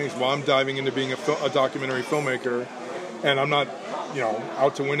formal training. Well, I'm diving into being a documentary filmmaker, and I'm not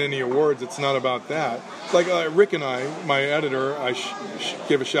out to win any awards. It's not about that. Like Rick and I, my editor, I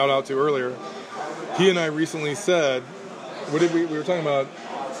gave a shout out to earlier. He and I recently said, we were talking about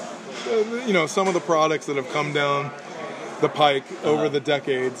some of the products that have come down the pike over the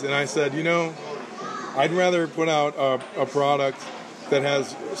decades, and I said, I'd rather put out a product that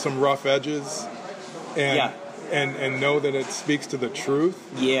has some rough edges and know that it speaks to the truth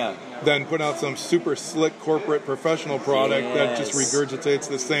than put out some super slick corporate professional product that just regurgitates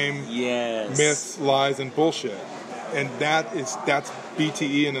the same myths, lies, and bullshit. And that's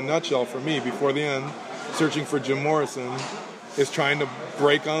BTE in a nutshell for me. Before the end, Searching for Jim Morrison is trying to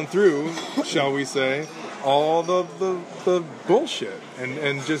break on through, shall we say, all the bullshit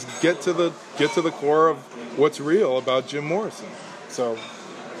and just get to the core of what's real about Jim Morrison. So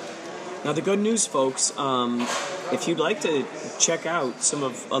now the good news, folks, if you'd like to check out some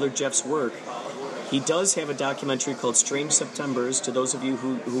of other Jeff's work, he does have a documentary called Strange Septembers. To those of you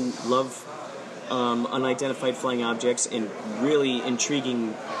who love unidentified flying objects and really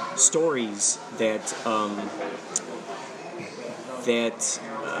intriguing stories that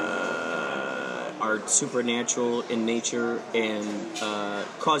are supernatural in nature and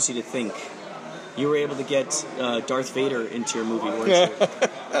cause you to think. You were able to get Darth Vader into your movie, weren't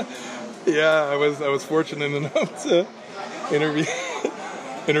you? Yeah, I was fortunate enough to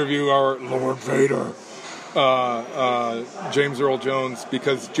interview our Lord Vader, James Earl Jones,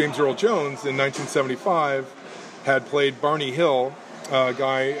 because James Earl Jones in 1975 had played Barney Hill, a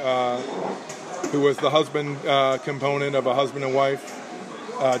guy who was the husband component of a husband and wife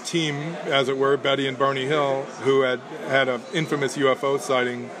team, as it were, Betty and Barney Hill, who had an infamous UFO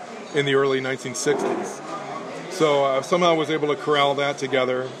sighting in the early 1960s. So somehow I was able to corral that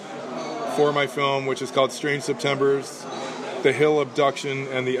together for my film, which is called Strange Septembers, The Hill Abduction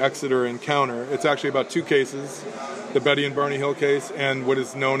and the Exeter Encounter. It's actually about two cases, the Betty and Barney Hill case and what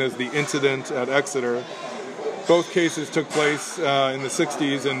is known as the incident at Exeter. Both cases took place in the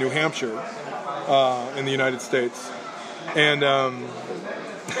 60s in New Hampshire in the United States. And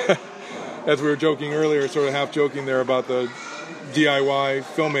as we were joking earlier, sort of half joking there about the DIY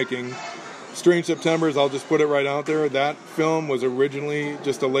filmmaking, Strange Septembers, I'll just put it right out there, that film was originally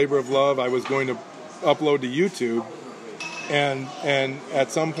just a labor of love. I was going to upload to YouTube, and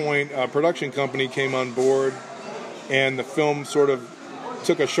at some point a production company came on board, and the film sort of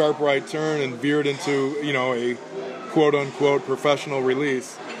took a sharp right turn and veered into, a quote-unquote professional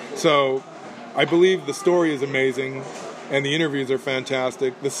release. So I believe the story is amazing, and the interviews are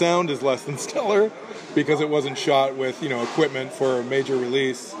fantastic. The sound is less than stellar because it wasn't shot with, equipment for a major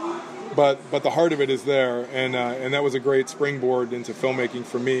release. But the heart of it is there, and that was a great springboard into filmmaking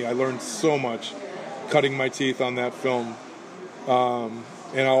for me. I learned so much cutting my teeth on that film,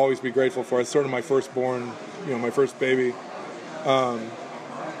 and I'll always be grateful for it. It's sort of my firstborn, my first baby.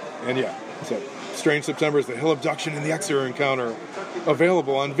 And yeah, so Strange Septembers, The Hill Abduction and the Exeter Encounter,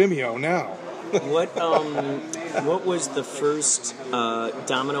 available on Vimeo now. What was the first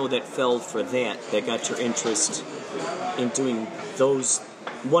domino that fell for that got your interest in doing those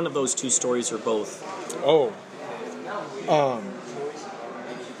One of those two stories or both? Oh. Well,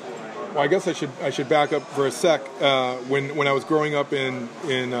 I guess I should back up for a sec. When I was growing up in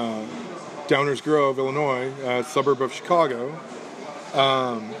Downers Grove, Illinois, a suburb of Chicago,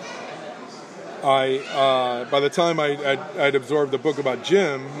 by the time I'd absorbed the book about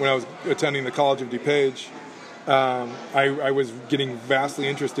Jim when I was attending the College of DuPage, I was getting vastly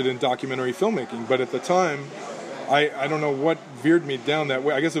interested in documentary filmmaking. But at the time, I don't know what veered me down that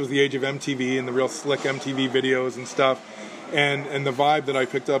way. I guess it was the age of MTV and the real slick MTV videos and stuff. And the vibe that I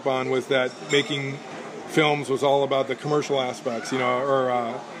picked up on was that making films was all about the commercial aspects,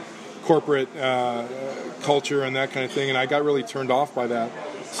 or corporate culture and that kind of thing. And I got really turned off by that.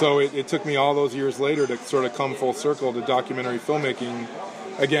 So it took me all those years later to sort of come full circle to documentary filmmaking,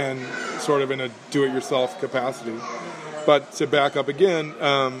 again, sort of in a do-it-yourself capacity. But to back up again,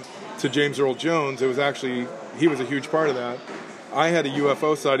 to James Earl Jones, he was a huge part of that. I had a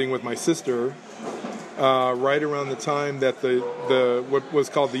UFO sighting with my sister right around the time that the what was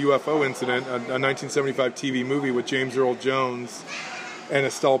called the UFO incident, a 1975 TV movie with James Earl Jones and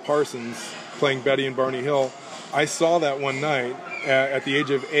Estelle Parsons playing Betty and Barney Hill. I saw that one night at the age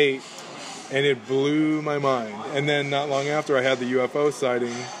of 8, and it blew my mind. And then not long after, I had the UFO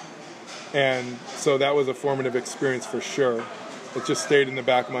sighting, and so that was a formative experience for sure. It just stayed in the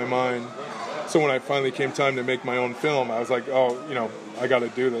back of my mind. So when I finally came time to make my own film, I was like, I got to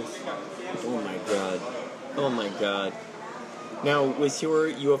do this. Oh my God. Now, with your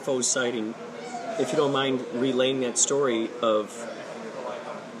UFO sighting, if you don't mind relaying that story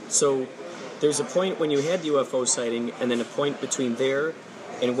so there's a point when you had the UFO sighting, and then a point between there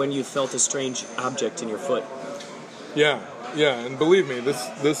and when you felt a strange object in your foot. Yeah, and believe me,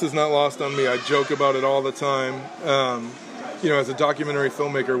 this is not lost on me. I joke about it all the time. As a documentary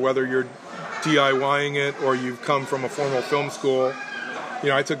filmmaker, whether you're DIYing it or you've come from a formal film school,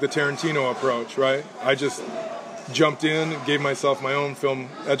 I took the Tarantino approach, right? I just jumped in, gave myself my own film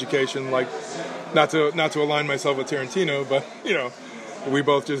education, like not to align myself with Tarantino, but we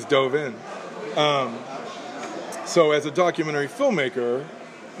both just dove in. So as a documentary filmmaker,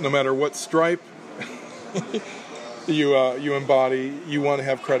 no matter what stripe you embody, you want to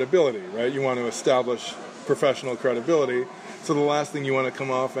have credibility, right? You want to establish professional credibility. So the last thing you want to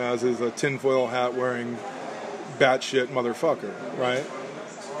come off as is a tinfoil hat wearing batshit motherfucker, right?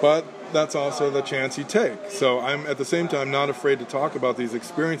 But that's also the chance you take. So I'm at the same time not afraid to talk about these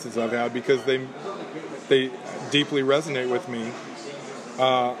experiences I've had because they deeply resonate with me.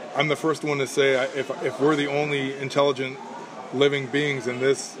 I'm the first one to say if we're the only intelligent living beings in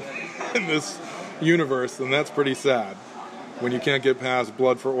this universe, then that's pretty sad. When you can't get past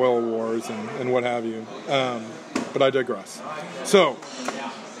blood for oil wars and what have you. But I digress. So,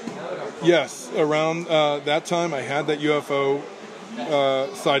 yes, around that time I had that UFO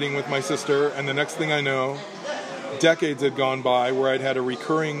sighting with my sister, and the next thing I know, decades had gone by where I'd had a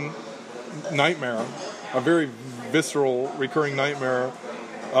recurring nightmare, a very visceral recurring nightmare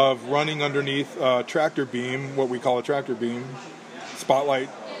of running underneath a tractor beam, what we call a tractor beam, spotlight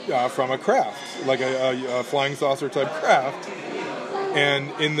from a craft, like a flying saucer type craft.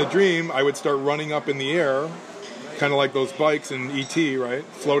 And in the dream, I would start running up in the air, kind of like those bikes in E.T., right?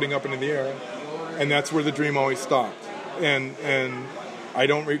 Floating up into the air. And that's where the dream always stopped. And I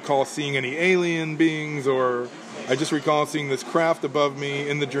don't recall seeing any alien beings, or I just recall seeing this craft above me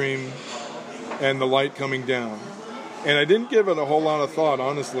in the dream and the light coming down. And I didn't give it a whole lot of thought,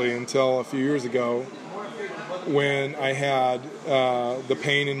 honestly, until a few years ago when I had the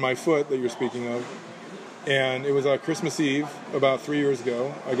pain in my foot that you're speaking of. And it was Christmas Eve about 3 years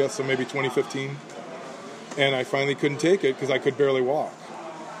ago, I guess, so maybe 2015. And I finally couldn't take it because I could barely walk.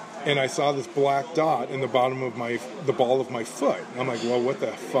 And I saw this black dot in the bottom of the ball of my foot. I'm like, well, what the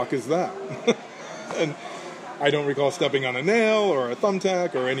fuck is that? And I don't recall stepping on a nail or a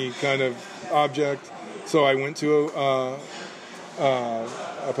thumbtack or any kind of object. So I went to a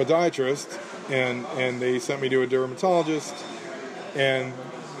podiatrist, and they sent me to a dermatologist. And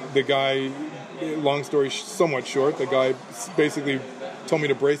the guy, long story somewhat short, the guy basically told me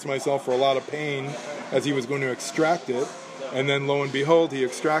to brace myself for a lot of pain as he was going to extract it. And then, lo and behold, he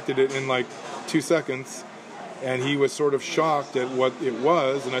extracted it in like 2 seconds. And he was sort of shocked at what it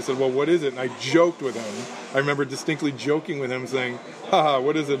was. And I said, well, what is it? And I joked with him. I remember distinctly joking with him saying, haha,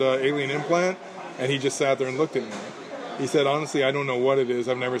 what is it, alien implant? And he just sat there and looked at me. He said, honestly, I don't know what it is.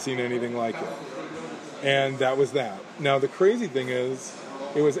 I've never seen anything like it. And that was that. Now, the crazy thing is,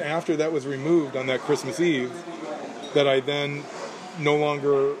 it was after that was removed on that Christmas Eve that I then no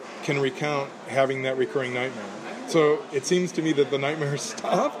longer can recount having that recurring nightmare. So it seems to me that the nightmare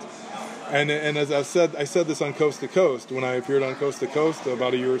stopped, And as I said this on Coast to Coast when I appeared on Coast to Coast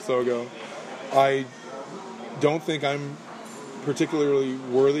about a year or so ago. I don't think I'm particularly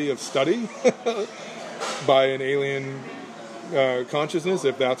worthy of study by an alien consciousness,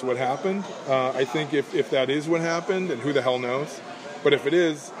 if that's what happened. I think if that is what happened, and who the hell knows, but if it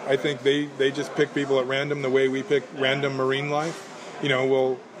is, I think they just pick people at random the way we pick random marine life. You know,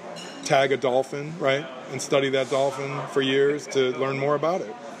 we'll tag a dolphin, right, and study that dolphin for years to learn more about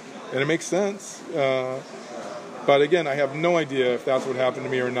it. And it makes sense. But again, I have no idea if that's what happened to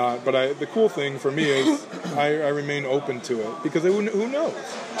me or not. But the cool thing for me is I remain open to it. Because who knows?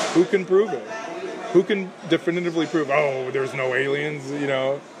 Who can prove it? Who can definitively prove, oh, there's no aliens, you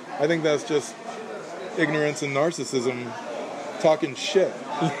know? I think that's just ignorance and narcissism talking shit.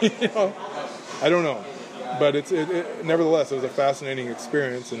 You know? I don't know. But nevertheless, it was a fascinating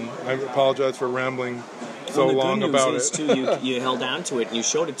experience. And I apologize for rambling so long about it. The good news is, too, you held on to it and you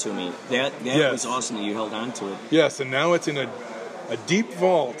showed it to me. That yes. was awesome that you held on to it. Yes, and now it's in a deep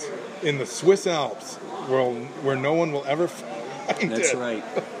vault in the Swiss Alps where no one will ever find it. That's right.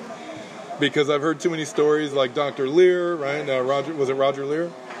 Because I've heard too many stories like Dr. Lear, right? Roger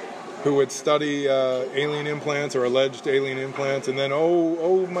Lear? Who would study alien implants or alleged alien implants, and then,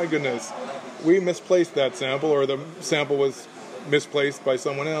 oh my goodness, we misplaced that sample, or the sample was misplaced by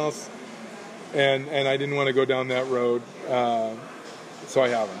someone else. And I didn't want to go down that road, so I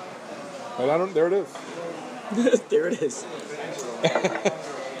haven't. But there it is. There it is.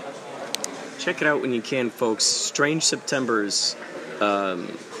 Check it out when you can, folks. Strange Septembers.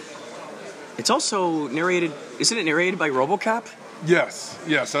 It's also narrated, isn't it narrated by RoboCop? Yes.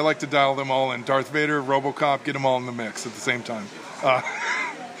 I like to dial them all in. Darth Vader, RoboCop, get them all in the mix at the same time.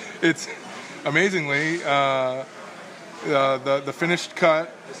 It's, amazingly, the finished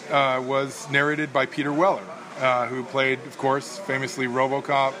cut was narrated by Peter Weller, who played, of course, famously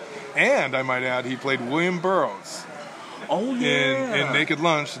RoboCop, and I might add, he played William Burroughs. Oh yeah. In Naked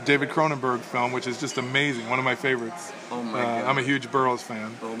Lunch, the David Cronenberg film, which is just amazing, one of my favorites. Oh my god. I'm a huge Burroughs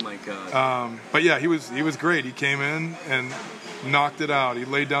fan. Oh my god. But yeah, he was great. He came in and knocked it out. He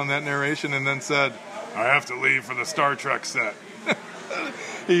laid down that narration and then said, "I have to leave for the Star Trek set."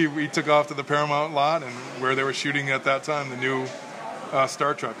 He took off to the Paramount lot and where they were shooting at that time, the new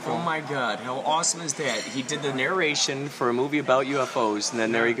Star Trek film. Oh my god, how awesome is that? He did the narration for a movie about UFOs, and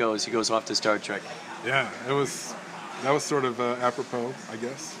then there he goes off to Star Trek. Yeah, that was sort of apropos, I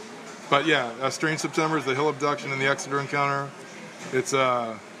guess. But yeah, Strange Septembers, the Hill Abduction and the Exeter Encounter. It's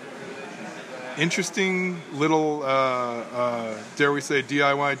a interesting little, dare we say,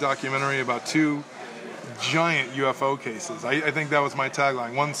 DIY documentary about two giant UFO cases. I think that was my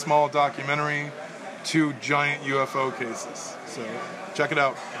tagline. One small documentary, two giant UFO cases. So check it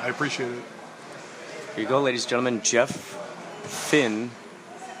out. I appreciate it. Here you go, ladies and gentlemen. Jeff Finn.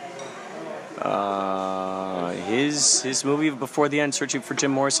 His movie Before the End, Searching for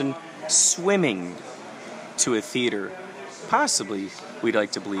Jim Morrison, swimming to a theater, possibly, we'd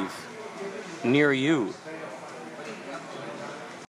like to believe, near you.